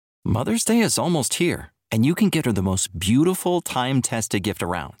Mother's Day is almost here, and you can get her the most beautiful time-tested gift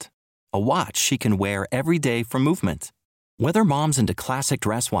around. A watch she can wear every day from Movement. Whether mom's into classic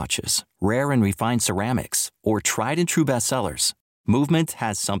dress watches, rare and refined ceramics, or tried and true bestsellers, Movement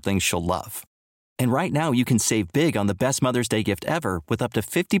has something she'll love. And right now you can save big on the best Mother's Day gift ever with up to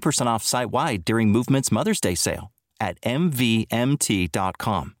 50% off site-wide during Movement's Mother's Day sale at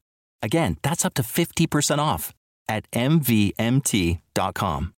MVMT.com. Again, that's up to 50% off at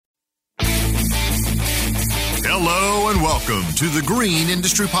MVMT.com. Hello and welcome to the Green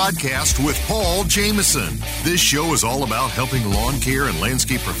Industry Podcast with Paul Jameson. This show is all about helping lawn care and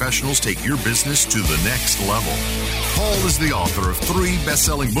landscape professionals take your business to the next level. Paul is the author of 3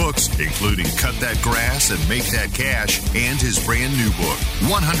 best-selling books, including Cut That Grass and Make That Cash, and his brand new book,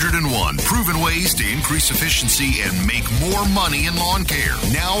 101 Proven Ways to Increase Efficiency and Make More Money in Lawn Care.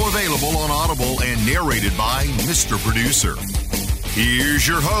 Now available on Audible and narrated by Mr. Producer. Here's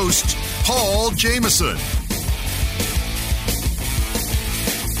your host, Paul Jameson.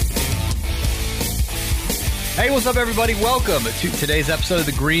 Hey, what's up, everybody? Welcome to today's episode of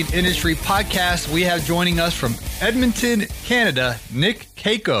the Green Industry Podcast. We have joining us from Edmonton, Canada, Nick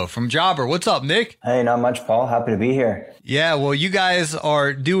Keiko from Jobber. What's up, Nick? Hey, not much, Paul. Happy to be here. Yeah, well, you guys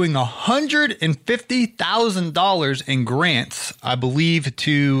are doing $150,000 in grants, I believe,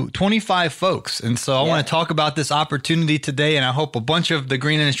 to 25 folks. And so I want to talk about this opportunity today, and I hope a bunch of the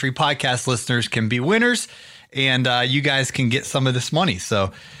Green Industry Podcast listeners can be winners, and you guys can get some of this money.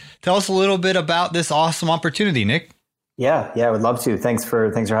 So tell us a little bit about this awesome opportunity, Nick. Yeah, I would love to. Thanks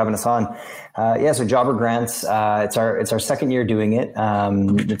for having us on. So Jobber Grants, it's our second year doing it.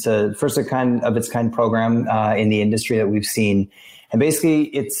 It's a first of its kind program in the industry that we've seen, and basically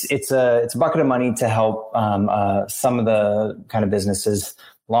it's a bucket of money to help some of the kind of businesses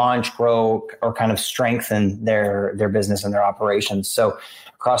launch, grow, or kind of strengthen their business and their operations. So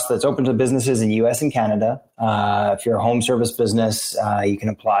it's open to businesses in the US and Canada. If you're a home service business, you can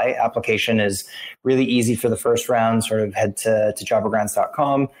apply. Application is really easy for the first round. Sort of head to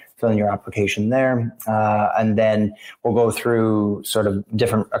jobbergrants.com, fill in your application there. And then we'll go through sort of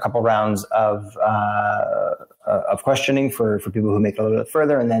a couple rounds of questioning for people who make it a little bit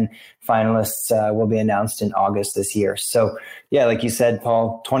further. And then finalists will be announced in August this year. So yeah, like you said,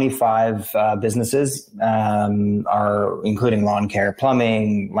 Paul, 25 businesses are including lawn care,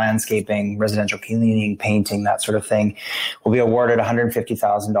 plumbing, landscaping, residential cleaning, painting, that sort of thing, will be awarded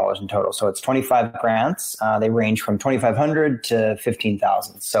 $150,000 in total. So it's 25 grants. They range from $2,500 to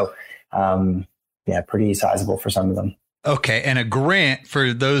 $15,000. So pretty sizable for some of them. Okay, and a grant,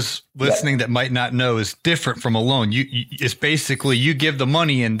 for those listening that might not know, is different from a loan. It's basically you give the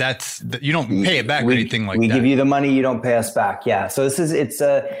money, and you don't pay it back or anything like that. We give you the money, you don't pay us back. Yeah. So it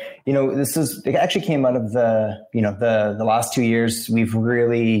actually came out of the last 2 years. We've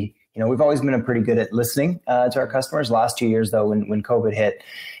really, we've always been pretty good at listening to our customers. Last 2 years, though, when COVID hit,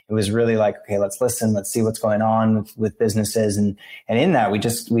 it was really like, okay, let's listen, let's see what's going on with businesses, and in that we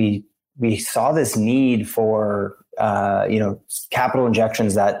saw this need for capital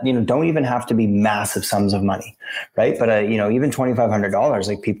injections that, don't even have to be massive sums of money, right? But, even $2,500,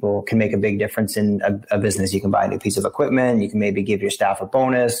 like, people can make a big difference in a business. You can buy a new piece of equipment. You can maybe give your staff a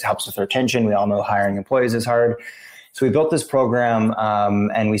bonus, helps with retention. We all know hiring employees is hard. So we built this program,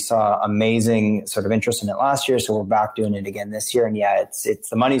 and we saw amazing sort of interest in it last year. So we're back doing it again this year. And it's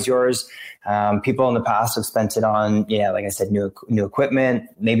the money's yours. People in the past have spent it on, like I said, new equipment,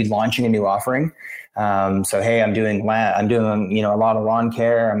 maybe launching a new offering. So, hey, I'm doing a lot of lawn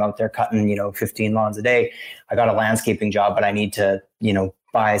care. I'm out there cutting, 15 lawns a day. I got a landscaping job, but I need to,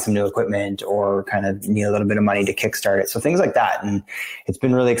 buy some new equipment or kind of need a little bit of money to kickstart it. So things like that. And it's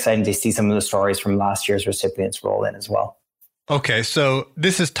been really exciting to see some of the stories from last year's recipients roll in as well. Okay, so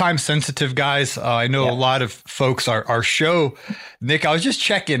this is time sensitive, guys. I know a lot of folks, our show, Nick, I was just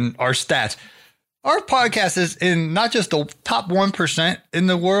checking our stats. Our podcast is in not just the top 1% in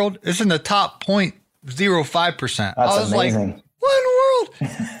the world, it's in the top 0.05%. That's amazing. Like, what in the world?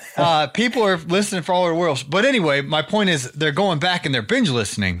 People are listening for all over the world. But anyway, my point is they're going back and they're binge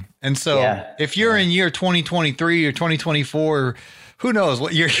listening. And so if you're in year 2023 or 2024, who knows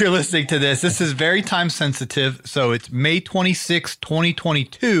what you're listening to this. This is very time sensitive. So it's May 26,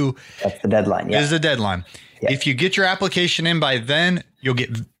 2022. That's the deadline. Yeah. Is the deadline. Yeah. If you get your application in by then, you'll get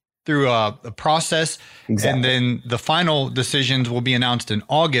through a process. Exactly. And then the final decisions will be announced in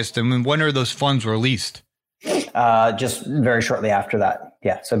August. And when are those funds released? Just very shortly after that.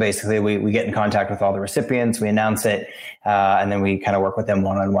 Yeah. So basically we get in contact with all the recipients, we announce it, and then we kind of work with them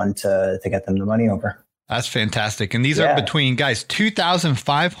one-on-one to get them the money over. That's fantastic. And these are between, guys,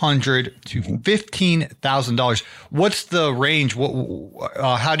 $2,500 to $15,000. What's the range?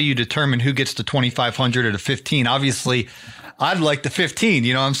 How do you determine who gets the 2,500 or the 15? Obviously, I'd like the 15.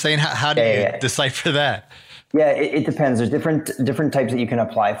 You know what I'm saying? How do you decipher that? Yeah, it depends. There's different types that you can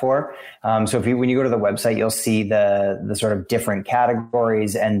apply for. So when you go to the website, you'll see the sort of different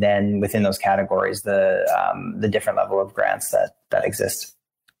categories, and then within those categories, the different level of grants that exist.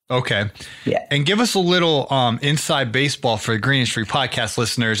 Okay. Yeah. And give us a little inside baseball for the Green Industry Podcast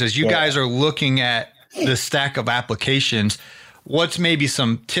listeners. As you guys are looking at the stack of applications, what's maybe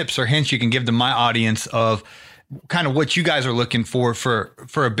some tips or hints you can give to my audience of kind of what you guys are looking for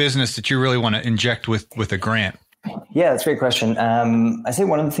a business that you really want to inject with a grant? Yeah, that's a great question. I say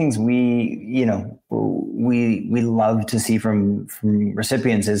one of the things we love to see from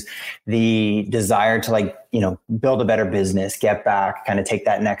recipients is the desire to build a better business, get back, kind of take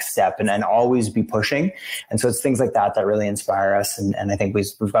that next step, and always be pushing. And so it's things like that really inspire us. And I think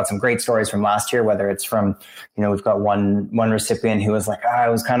we've got some great stories from last year, whether it's from, we've got one recipient who was like, I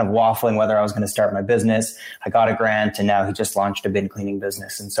was kind of waffling whether I was going to start my business. I got a grant, and now he just launched a bin cleaning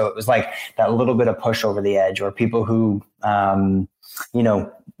business. And so it was like that little bit of push over the edge, or people who,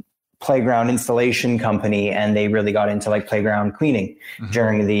 playground installation company, and they really got into playground cleaning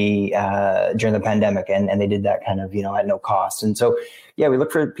during the pandemic, and they did that kind of at no cost. And so we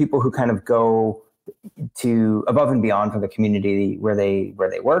look for people who kind of go to above and beyond for the community where they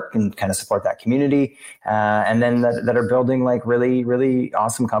work, and kind of support that community, and then that are building really, really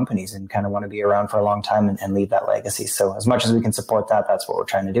awesome companies and kind of want to be around for a long time and leave that legacy. So as much as we can support that, that's what we're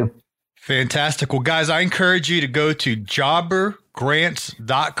trying to do. Fantastic. Well, guys, I encourage you to go to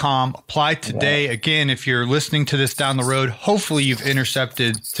jobbergrants.com. Apply today. Again, if you're listening to this down the road, hopefully you've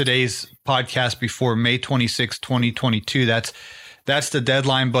intercepted today's podcast before May 26, 2022. That's the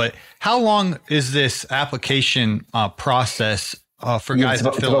deadline. But how long is this application process for guys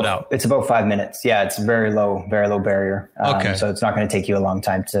to fill it out? It's about 5 minutes. Yeah, it's very low barrier. Okay. So it's not going to take you a long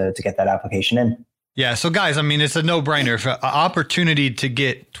time to get that application in. Yeah. So guys, I mean, it's a no-brainer. If an opportunity to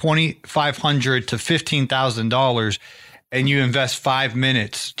get $2,500 to $15,000 and you invest 5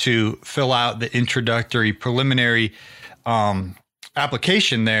 minutes to fill out the introductory preliminary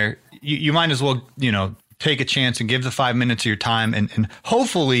application there, you might as well, take a chance and give the 5 minutes of your time. And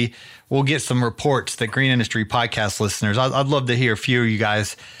hopefully we'll get some reports that Green Industry Podcast listeners, I'd love to hear a few of you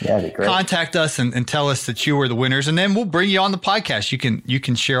guys contact us and tell us that you were the winners. And then we'll bring you on the podcast. You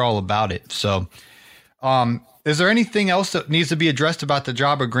can share all about it. So, is there anything else that needs to be addressed about the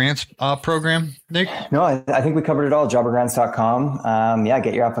Jobber Grants program, Nick? No, I think we covered it all. Jobbergrants.com.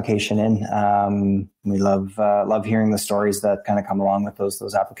 Get your application in. We love hearing the stories that kind of come along with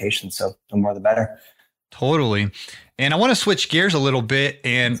those applications. So the more the better. Totally. And I want to switch gears a little bit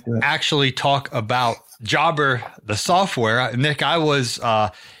and actually talk about Jobber, the software. Nick, I was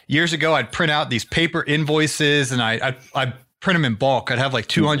years ago, I'd print out these paper invoices, and I'd print them in bulk. I'd have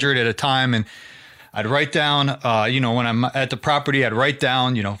 200 at a time, and I'd write down, when I'm at the property, I'd write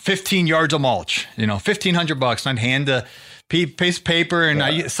down, 15 yards of mulch, $1,500, and I'd hand the piece of paper, and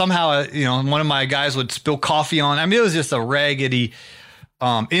I somehow, one of my guys would spill coffee on. I mean, it was just a raggedy,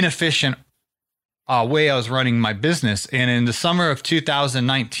 inefficient way I was running my business. And in the summer of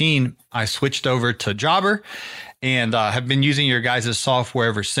 2019, I switched over to Jobber, and have been using your guys' software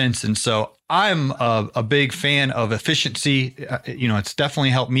ever since. And so I'm a big fan of efficiency. It's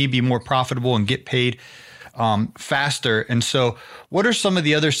definitely helped me be more profitable and get paid faster. And so what are some of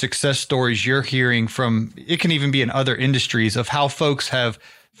the other success stories you're hearing from, it can even be in other industries, of how folks have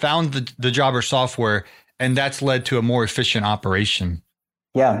found the Jobber software and that's led to a more efficient operation?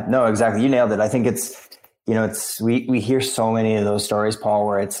 Yeah, no, exactly. You nailed it. I think we hear so many of those stories, Paul,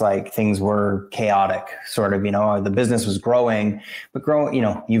 where it's like things were chaotic, sort of, the business was growing, but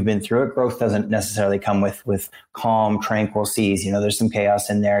you've been through it. Growth doesn't necessarily come with calm, tranquil seas. There's some chaos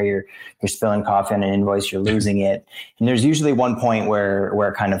in there. You're spilling coffee on an invoice, you're losing it. And there's usually one point where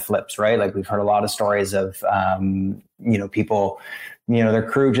it kind of flips, right? Like we've heard a lot of stories of, people, their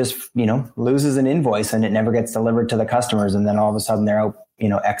crew just, loses an invoice and it never gets delivered to the customers. And then all of a sudden they're out,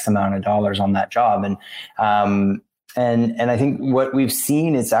 X amount of dollars on that job. And I think what we've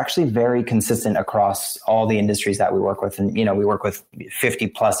seen is actually very consistent across all the industries that we work with. And, we work with 50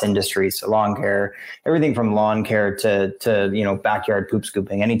 plus industries, so lawn care, everything from lawn care to backyard poop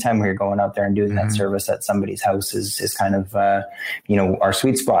scooping. Anytime we're going out there and doing that service at somebody's house is kind of, our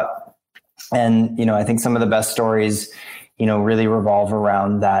sweet spot. And, I think some of the best stories, really revolve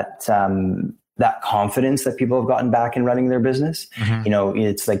around that that confidence that people have gotten back in running their business. Mm-hmm. You know,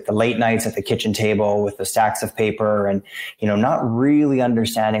 it's like the late nights at the kitchen table with the stacks of paper and, you know, not really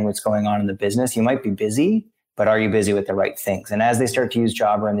understanding what's going on in the business. You might be busy, but are you busy with the right things? And as they start to use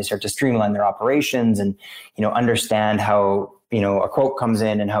Jobber and they start to streamline their operations and, you know, understand how, you know, a quote comes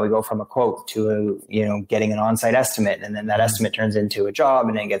in and how we go from a quote to, you know, getting an on-site estimate. And then that estimate turns into a job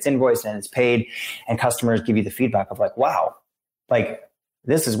and then gets invoiced and it's paid. And customers give you the feedback of like, wow, like,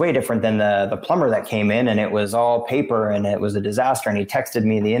 this is way different than the plumber that came in and it was all paper and it was a disaster. And he texted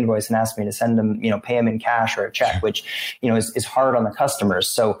me the invoice and asked me to send him, you know, pay him in cash or a check, which, you know, is hard on the customers.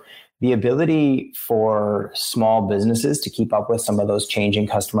 So the ability for small businesses to keep up with some of those changing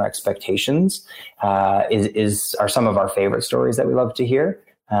customer expectations are some of our favorite stories that we love to hear.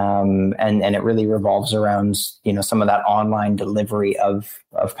 And it really revolves around, you know, some of that online delivery of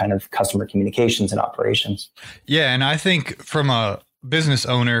kind of customer communications and operations. Yeah. And I think from a business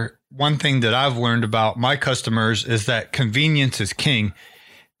owner, one thing that I've learned about my customers is that convenience is king.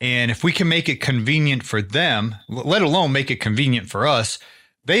 And if we can make it convenient for them, let alone make it convenient for us,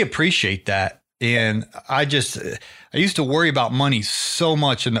 they appreciate that. And I used to worry about money so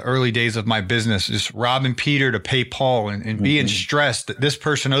much in the early days of my business, just robbing Peter to pay Paul and being stressed that this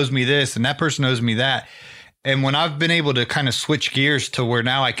person owes me this and that person owes me that. And when I've been able to kind of switch gears to where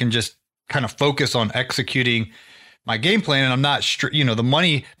now I can just kind of focus on executing my game plan, and I'm not, the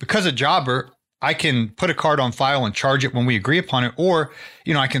money, because of Jobber, I can put a card on file and charge it when we agree upon it. Or,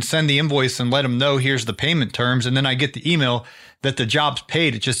 you know, I can send the invoice and let them know here's the payment terms. And then I get the email that the job's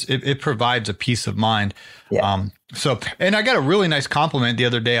paid. It provides a peace of mind. Yeah. And I got a really nice compliment the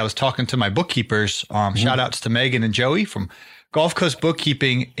other day. I was talking to my bookkeepers, shout outs to Megan and Joey from Gulf Coast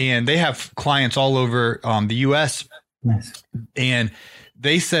Bookkeeping. And they have clients all over the US. Nice. And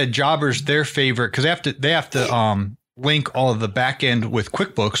they said Jobber's their favorite because they have to link all of the back end with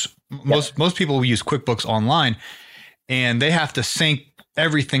QuickBooks. Most people use QuickBooks online, and they have to sync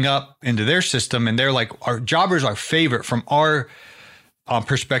everything up into their system. And they're like, our Jobber's our favorite from our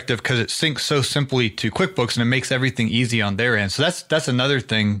perspective because it syncs so simply to QuickBooks and it makes everything easy on their end. So that's another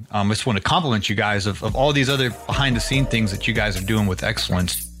thing. I just want to compliment you guys of all these other behind the scene things that you guys are doing with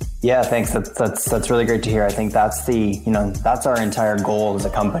excellence. Yeah, thanks. That's really great to hear. I think that's that's our entire goal as a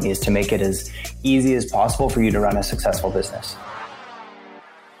company, is to make it as easy as possible for you to run a successful business.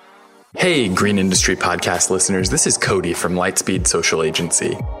 Hey, Green Industry Podcast listeners, this is Cody from Lightspeed Social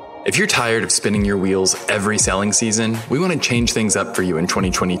Agency. If you're tired of spinning your wheels every selling season, we want to change things up for you in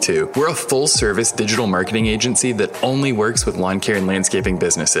 2022. We're a full-service digital marketing agency that only works with lawn care and landscaping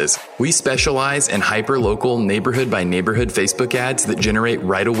businesses. We specialize in hyper-local, neighborhood-by-neighborhood Facebook ads that generate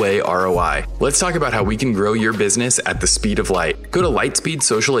right-away ROI. Let's talk about how we can grow your business at the speed of light. Go to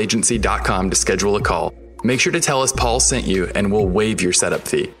lightspeedsocialagency.com to schedule a call. Make sure to tell us Paul sent you, and we'll waive your setup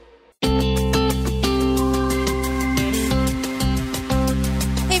fee.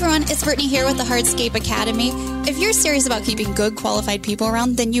 It's Brittany here with the Hardscape Academy. If you're serious about keeping good, qualified people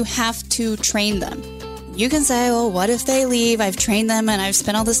around, then you have to train them. You can say, well, what if they leave? I've trained them and I've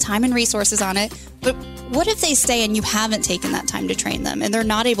spent all this time and resources on it. But what if they stay and you haven't taken that time to train them and they're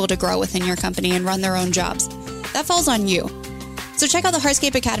not able to grow within your company and run their own jobs? That falls on you. So check out the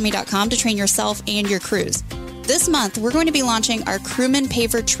hardscapeacademy.com to train yourself and your crews. This month, we're going to be launching our Crewman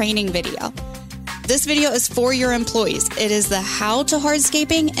Paver training video. This video is for your employees. It is the how to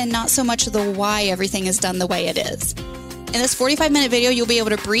hardscaping and not so much the why everything is done the way it is. In this 45-minute video, you'll be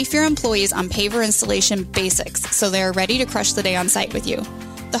able to brief your employees on paver installation basics so they're ready to crush the day on site with you.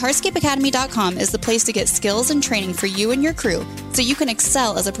 The hardscapeacademy.com is the place to get skills and training for you and your crew so you can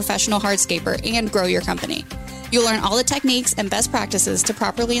excel as a professional hardscaper and grow your company. You'll learn all the techniques and best practices to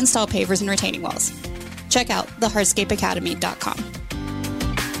properly install pavers and retaining walls. Check out thehardscapeacademy.com.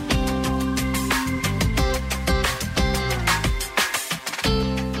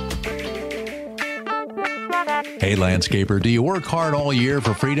 Hey, landscaper, do you work hard all year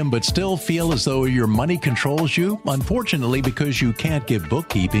for freedom but still feel as though your money controls you? Unfortunately, because you can't give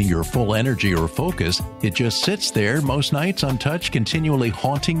bookkeeping your full energy or focus, it just sits there most nights untouched, continually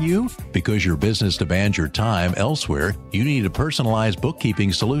haunting you? Because your business demands your time elsewhere, you need a personalized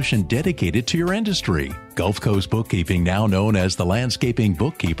bookkeeping solution dedicated to your industry. Gulf Coast Bookkeeping, now known as the Landscaping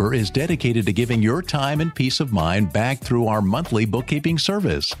Bookkeeper, is dedicated to giving your time and peace of mind back through our monthly bookkeeping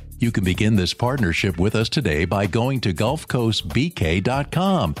service. You can begin this partnership with us today by going to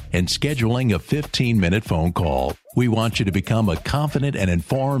GulfCoastBK.com and scheduling a 15-minute phone call. We want you to become a confident and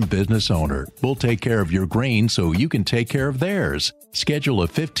informed business owner. We'll take care of your green so you can take care of theirs. Schedule a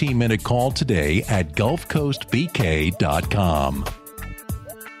 15-minute call today at GulfCoastBK.com.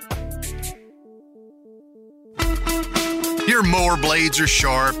 You're Your mower blades are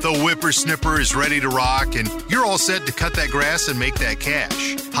sharp, the whippersnipper is ready to rock, and you're all set to cut that grass and make that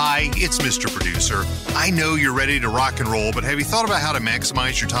cash. Hi, it's Mr. Producer. I know you're ready to rock and roll, but have you thought about how to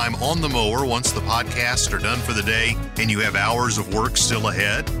maximize your time on the mower once the podcasts are done for the day and you have hours of work still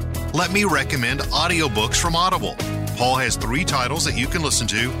ahead? Let me recommend audiobooks from Audible. Paul has 3 titles that you can listen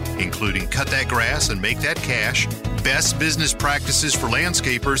to, including Cut That Grass and Make That Cash, Best Business Practices for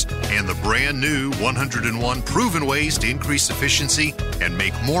Landscapers, and the brand new 101 Proven Ways to Increase Efficiency and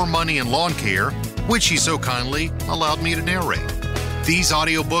Make More Money in Lawn Care, which he so kindly allowed me to narrate. These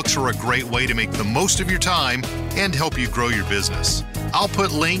audiobooks are a great way to make the most of your time and help you grow your business. I'll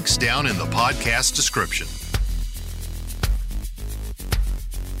put links down in the podcast description.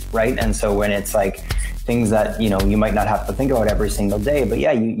 Right? And so when it's like things that, you might not have to think about every single day, but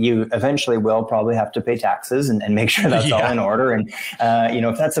yeah, you eventually will probably have to pay taxes and make sure that's all in order. And,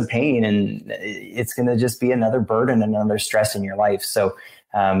 if that's a pain, and it's going to just be another burden, another stress in your life. So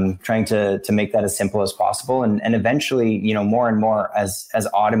trying to make that as simple as possible and eventually, more and more as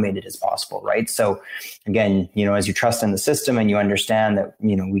automated as possible. Right. So again, as you trust in the system and you understand that,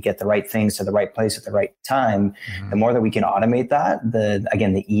 we get the right things to the right place at the right time, the more that we can automate that,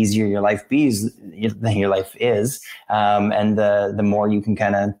 the easier your life is, and the more you can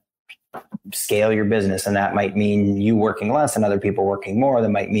kind of scale your business. And that might mean you working less and other people working more. That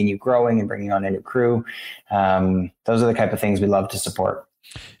might mean you growing and bringing on a new crew. Those are the type of things we love to support.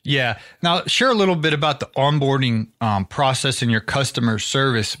 Yeah. Now, share a little bit about the onboarding process and your customer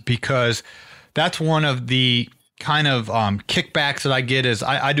service, because that's one of the kind of kickbacks that I get. Is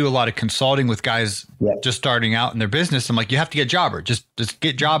I do a lot of consulting with guys just starting out in their business. I'm like, you have to get Jobber, just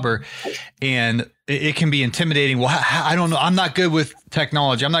get Jobber. And it can be intimidating. Well, I don't know. I'm not good with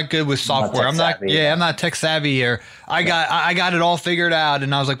technology. I'm not good with software. I'm not tech savvy, or I got it all figured out.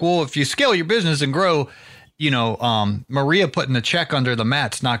 And I was like, well, if you scale your business and grow, Maria putting a check under the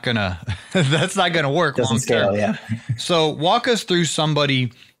mat's not gonna, that's not gonna work long term. Yeah. So walk us through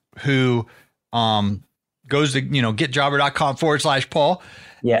somebody who goes to, getjobber.com/Paul.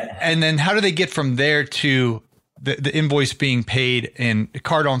 Yeah. And then how do they get from there to the invoice being paid and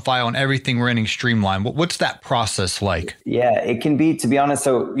card on file and everything running streamlined? What's that process like? Yeah, it can be, to be honest.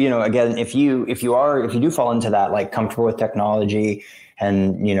 So, again, if you do fall into that, like comfortable with technology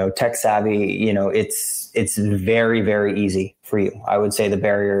and, tech savvy, it's very, very easy for you. I would say the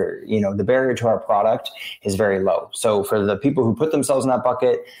barrier to our product is very low. So for the people who put themselves in that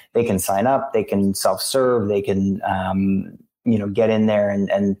bucket, they can sign up, they can self-serve, they can, get in there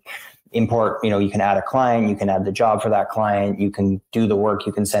and import, you can add a client, you can add the job for that client, you can do the work,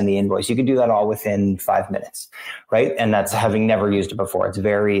 you can send the invoice, you can do that all within 5 minutes, right? And that's having never used it before. It's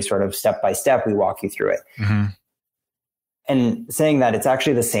very sort of step by step. We walk you through it. Mm-hmm. And saying that, it's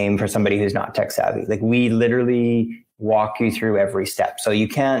actually the same for somebody who's not tech savvy. Like, we literally walk you through every step. So you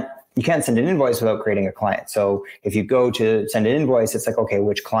can't send an invoice without creating a client. So if you go to send an invoice, it's like, okay,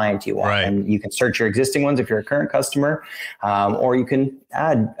 which client do you want? Right. And you can search your existing ones if you're a current customer, or you can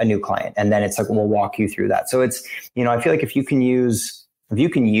add a new client. And then it's like, we'll walk you through that. So it's, I feel like if you can use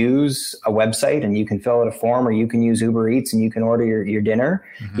a website and you can fill out a form, or you can use Uber Eats and you can order your dinner,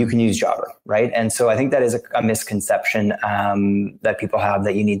 you can use Jobber, right? And so I think that is a misconception that people have,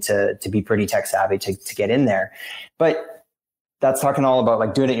 that you need to be pretty tech savvy to get in there. But that's talking all about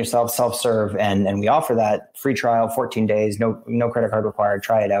like doing it yourself, self-serve, and we offer that free trial, 14 days, no credit card required.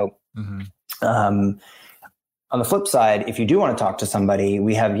 Try it out. Mm-hmm. On the flip side, if you do want to talk to somebody,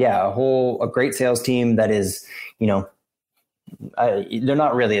 we have a great sales team that is, they're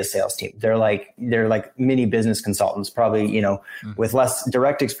not really a sales team. They're like mini business consultants, probably, with less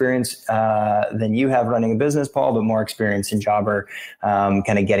direct experience than you have running a business, Paul, but more experience in Jobber,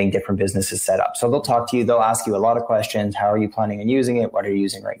 kind of getting different businesses set up. So they'll talk to you. They'll ask you a lot of questions. How are you planning on using it? What are you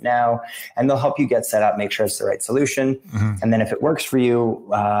using right now? And they'll help you get set up, make sure it's the right solution. Mm-hmm. And then if it works for you,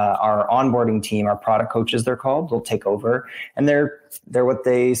 our onboarding team, our product coaches, they're called, they'll take over, and they're what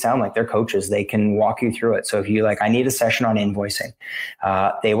they sound like. They're coaches. They can walk you through it. So if you I need a session on invoicing,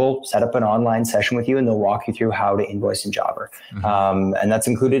 they will set up an online session with you, and they'll walk you through how to invoice in Jobber. Mm-hmm. And that's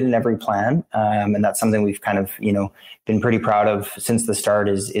included in every plan. And that's something we've kind of, been pretty proud of since the start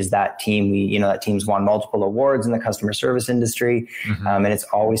is that team. That team's won multiple awards in the customer service industry. Mm-hmm. And it's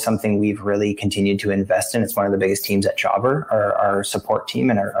always something we've really continued to invest in. It's one of the biggest teams at Jobber, our support team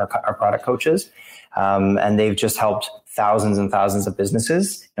and our product coaches. And they've just helped thousands and thousands of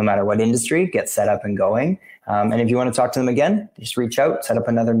businesses, no matter what industry, get set up and going. And if you want to talk to them again, just reach out, set up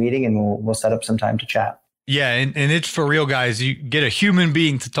another meeting, and we'll set up some time to chat. Yeah, and it's for real, guys. You get a human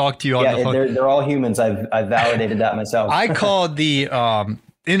being to talk to you on the phone. They're all humans. I've validated that myself. I called the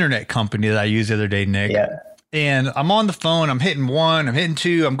internet company that I used the other day, Nick. Yeah. And I'm on the phone. I'm hitting 1. I'm hitting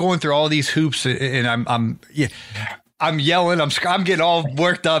 2. I'm going through all these hoops, and I'm yelling. I'm getting all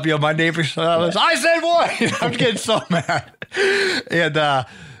worked up. My neighbors. I said 1. I'm getting so mad. And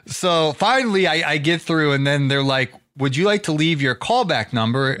so finally, I get through, and then they're like, "Would you like to leave your callback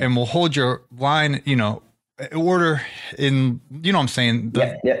number, and we'll hold your line? Order in. You know what I'm saying?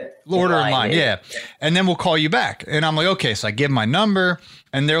 Order in line. Yeah. And then we'll call you back." And I'm like, "Okay." So I give my number.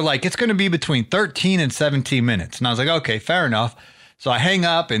 And they're like, "It's going to be between 13 and 17 minutes. And I was like, "Okay, fair enough." So I hang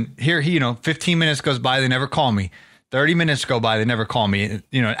up, and here, 15 minutes goes by. They never call me. 30 minutes go by. They never call me.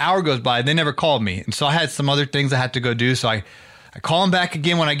 An hour goes by. They never called me. And so I had some other things I had to go do. So I call them back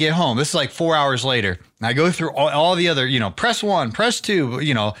again when I get home. This is like 4 hours later. And I go through all the other, press 1, press 2,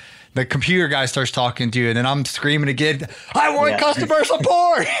 the computer guy starts talking to you, and then I'm screaming again, "I want customer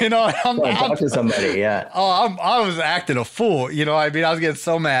support!" I'm talk to somebody. Yeah. Oh, I was acting a fool. I was getting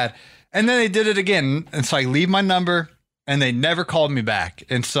so mad. And then they did it again, and so I leave my number, and they never called me back.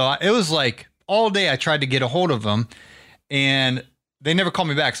 And so it was like all day I tried to get a hold of them, and they never called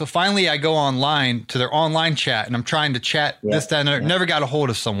me back. So finally, I go online to their online chat, and I'm trying to chat this, that, and that. Never got a hold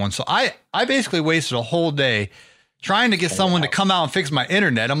of someone. So I basically wasted a whole day trying to get someone to come out and fix my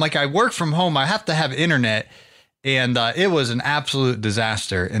internet. I'm like, I work from home. I have to have internet. And it was an absolute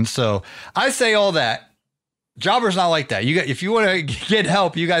disaster. And so I say all that. Jobber's not like that. If you want to get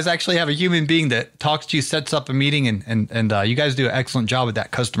help, you guys actually have a human being that talks to you, sets up a meeting, and you guys do an excellent job with that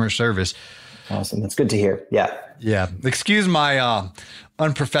customer service. Awesome. That's good to hear. Yeah. Yeah. Excuse my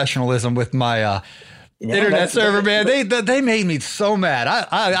unprofessionalism with my internet server, man. They made me so mad.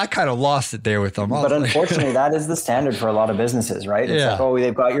 I kind of lost it there with them. But unfortunately, that is the standard for a lot of businesses, right? It's like, oh,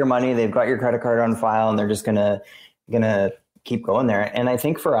 they've got your money, they've got your credit card on file, and they're just gonna keep going there. And I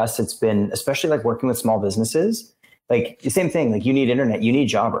think for us, it's been, especially like working with small businesses, like the same thing. Like you need internet, you need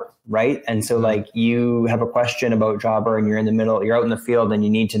Jobber, right? And so like you have a question about Jobber, and you're out in the field, and you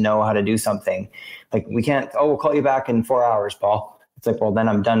need to know how to do something. Like we can't. Oh, we'll call you back in 4 hours, Paul. It's like, well, then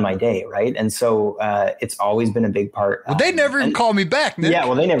I'm done my day, right? And so it's always been a big part. Well, they never even called me back, Nick. Yeah,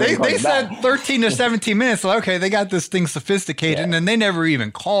 well, they never. They said 13 to 17 minutes. So, okay, they got this thing sophisticated, and then they never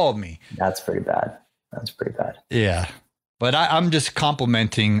even called me. That's pretty bad. Yeah, but I'm just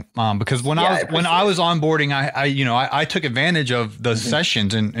complimenting because when I was onboarding, I took advantage of the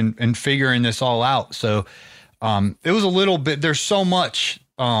sessions and figuring this all out. So it was a little bit. There's so much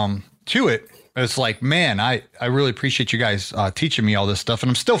to it. It's like, man, I really appreciate you guys teaching me all this stuff, and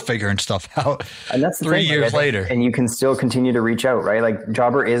I'm still figuring stuff out. And that's the 3 years later. And you can still continue to reach out, right? Like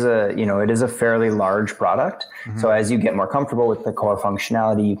Jobber is it is a fairly large product. Mm-hmm. So as you get more comfortable with the core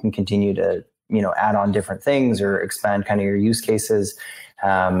functionality, you can continue to, add on different things or expand kind of your use cases.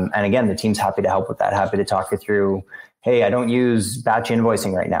 And again, the team's happy to help with that. Happy to talk you through, hey, I don't use batch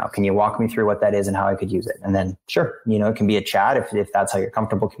invoicing right now. Can you walk me through what that is and how I could use it? And then sure, it can be a chat. If that's how you're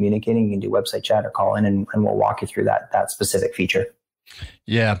comfortable communicating, you can do website chat or call in and we'll walk you through that specific feature.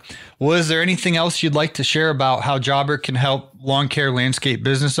 Yeah. Well, is there anything else you'd like to share about how Jobber can help lawn care landscape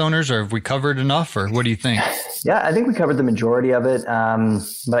business owners, or have we covered enough, or what do you think? Yeah, I think we covered the majority of it.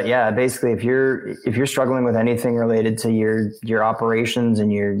 But yeah, basically if you're struggling with anything related to your operations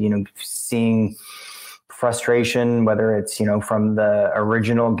and you're, seeing frustration, whether it's, from the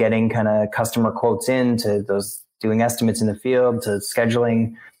original getting kind of customer quotes in to those doing estimates in the field to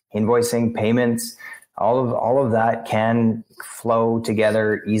scheduling, invoicing, payments, all of that can flow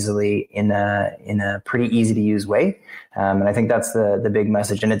together easily in a pretty easy to use way. And I think that's the big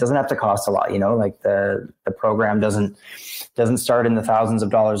message. And it doesn't have to cost a lot, like the program doesn't start in the thousands of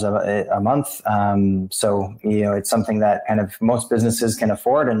dollars a month. So, it's something that kind of most businesses can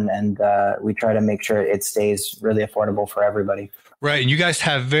afford. And we try to make sure it stays really affordable for everybody. Right. And you guys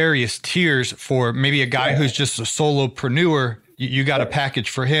have various tiers for maybe a guy who's just a solopreneur. You got a package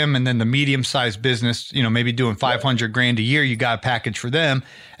for him, and then the medium-sized business, maybe doing $500,000 a year, you got a package for them.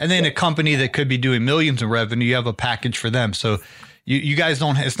 And then a company that could be doing millions in revenue, you have a package for them. So you guys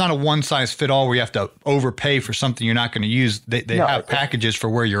it's not a one size fit all where you have to overpay for something you're not going to use. They have packages for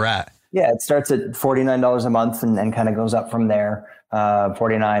where you're at. Yeah, it starts at $49 a month and kind of goes up from there. $49,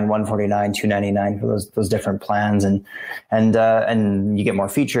 $149, $299 for those different plans, and you get more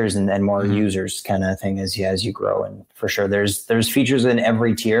features and more users kind of thing as you grow. And for sure, there's features in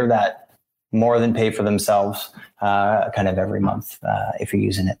every tier that more than pay for themselves kind of every month if you're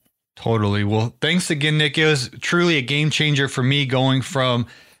using it. Totally. Well, thanks again, Nick. It was truly a game changer for me going from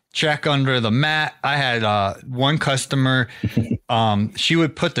check under the mat. I had one customer, she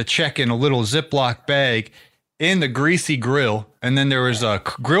would put the check in a little Ziploc bag in the greasy grill, and then there was a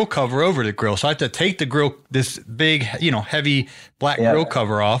grill cover over the grill. So I had to take the grill, this big, heavy black grill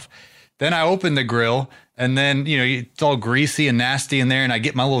cover off. Then I opened the grill, And then, it's all greasy and nasty in there. And I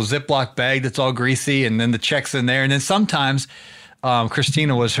get my little Ziploc bag that's all greasy. And then the check's in there. And then sometimes,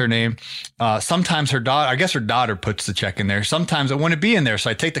 Christina was her name. Sometimes her daughter puts the check in there. Sometimes it wouldn't be in there. So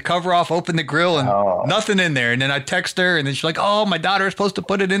I take the cover off, open the grill, and nothing in there. And then I text her, and then she's like, oh, my daughter is supposed to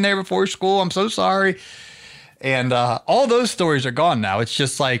put it in there before school. I'm so sorry. And all those stories are gone now. It's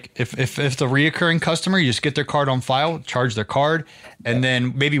just like if it's a reoccurring customer, you just get their card on file, charge their card, and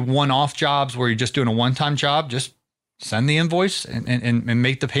then maybe one-off jobs where you're just doing a one-time job, just send the invoice and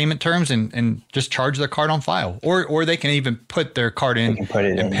make the payment terms and just charge their card on file. Or they can even put their card in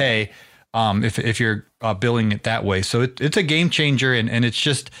and pay if you're billing it that way. So it's a game changer, and it's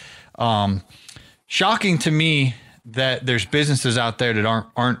just shocking to me that there's businesses out there that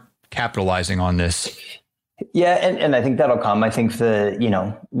aren't capitalizing on this. Yeah, and I think that'll come. I think the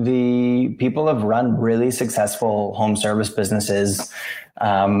people have run really successful home service businesses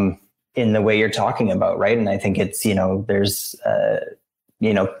in the way you're talking about, right? And I think it's, there's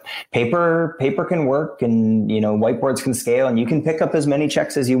paper can work, and, whiteboards can scale, and you can pick up as many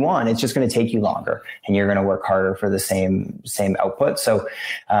checks as you want. It's just going to take you longer, and you're going to work harder for the same output. So,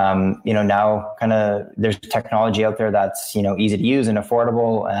 now kind of there's technology out there that's, easy to use and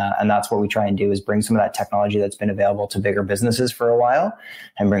affordable. And that's what we try and do, is bring some of that technology that's been available to bigger businesses for a while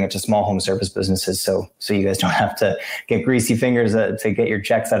and bring it to small home service businesses. So you guys don't have to get greasy fingers to get your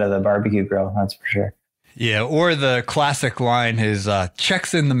checks out of the barbecue grill. That's for sure. Yeah, or the classic line is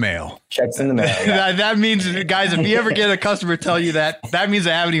checks in the mail. Checks in the mail. Yeah. That means, guys, if you ever get a customer tell you that means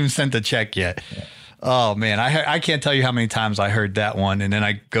they haven't even sent the check yet. Yeah. Oh, man, I can't tell you how many times I heard that one. And then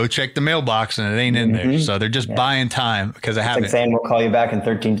I go check the mailbox and it ain't in there. So they're just buying time because I haven't. It's like saying we'll call you back in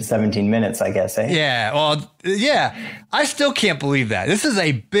 13 to 17 minutes, I guess. Eh? Yeah, well, yeah. I still can't believe that. This is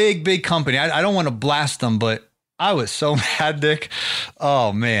a big, big company. I don't want to blast them, but I was so mad, Nick.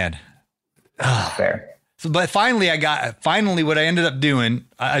 Oh, man. Fair. So, but finally what I ended up doing,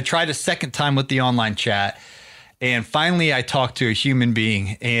 I tried a second time with the online chat, and finally I talked to a human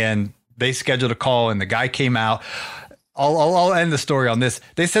being, and they scheduled a call, and the guy came out. I'll end the story on this.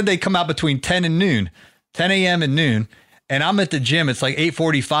 They said they'd come out between 10 a.m. and noon. And I'm at the gym. It's like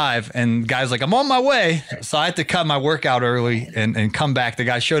 8:45, and the guy's like, I'm on my way. So I had to cut my workout early and come back. The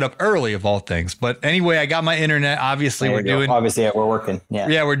guy showed up early, of all things. But anyway, I got my internet. Obviously, we're working.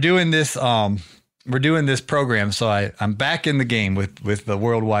 Yeah, we're doing this. We're doing this program, so I'm back in the game with the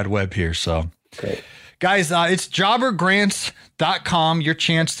World Wide Web here. So, great. Guys, it's jobbergrants.com. Your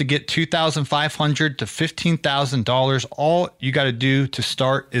chance to get $2,500 to $15,000. All you got to do to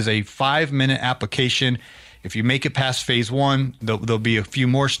start is a 5-minute application. If you make it past phase 1, there'll be a few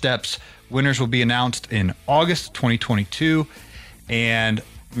more steps. Winners will be announced in August 2022, and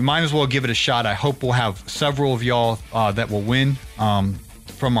we might as well give it a shot. I hope we'll have several of y'all that will win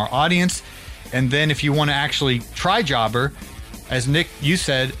from our audience. And then if you want to actually try Jobber, as Nick, you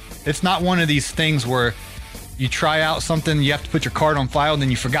said, it's not one of these things where you try out something, you have to put your card on file, and then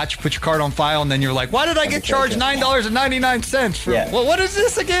you forgot you put your card on file, and then you're like, why did I get charged $9.99 for, well, what is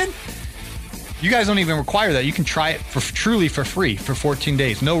this again? You guys don't even require that. You can try it truly for free for 14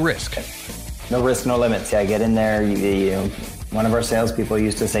 days. No risk. No risk, no limits. Yeah, get in there. One of our salespeople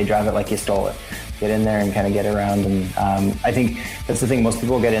used to say, drive it like you stole it. Get in there and kind of get around. And I think that's the thing. Most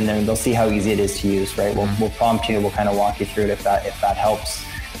people get in there and they'll see how easy it is to use, right? We'll prompt you. We'll kind of walk you through it if that helps.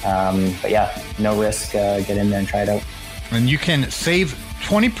 But yeah, no risk. Get in there and try it out. And you can save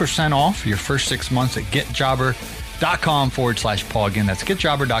 20% off your first 6 months at getjobber.com/Paul. Again, that's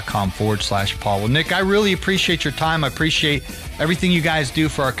getjobber.com/Paul. Well, Nick, I really appreciate your time. I appreciate everything you guys do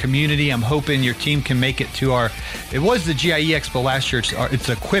for our community. I'm hoping your team can make it to it was the GIE Expo last year. It's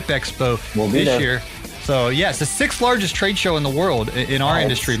a Quip Expo this year. So, yeah, it's the 6th largest trade show in the world in our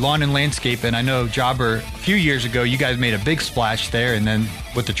industry, lawn and landscape. And I know Jobber, a few years ago, you guys made a big splash there. And then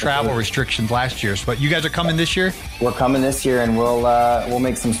with the travel restrictions last year. But you guys are coming this year? We're coming this year, and we'll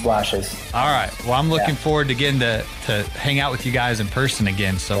make some splashes. All right. Well, I'm looking forward to getting to hang out with you guys in person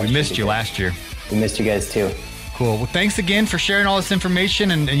again. So we missed you last year. We missed you guys, too. Cool. Well, thanks again for sharing all this information.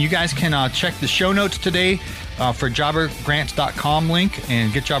 And you guys can check the show notes today for jobbergrants.com link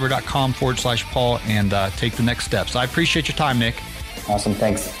and getjobber.com/Paul and take the next steps. I appreciate your time, Nick. Awesome.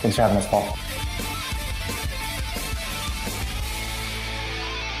 Thanks. Thanks for having us, Paul.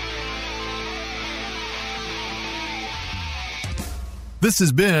 This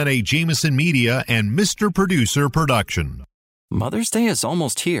has been a Jameson Media and Mr. Producer production. Mother's Day is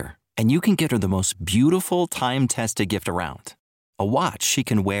almost here, and you can get her the most beautiful time-tested gift around. A watch she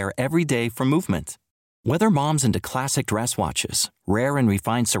can wear every day for Movement. Whether mom's into classic dress watches, rare and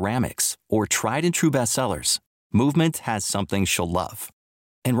refined ceramics, or tried and true bestsellers, Movement has something she'll love.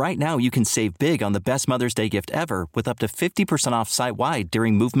 And right now, you can save big on the best Mother's Day gift ever with up to 50% off site-wide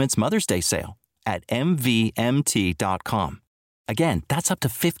during Movement's Mother's Day sale at MVMT.com. Again, that's up to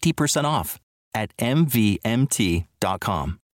 50% off at MVMT.com.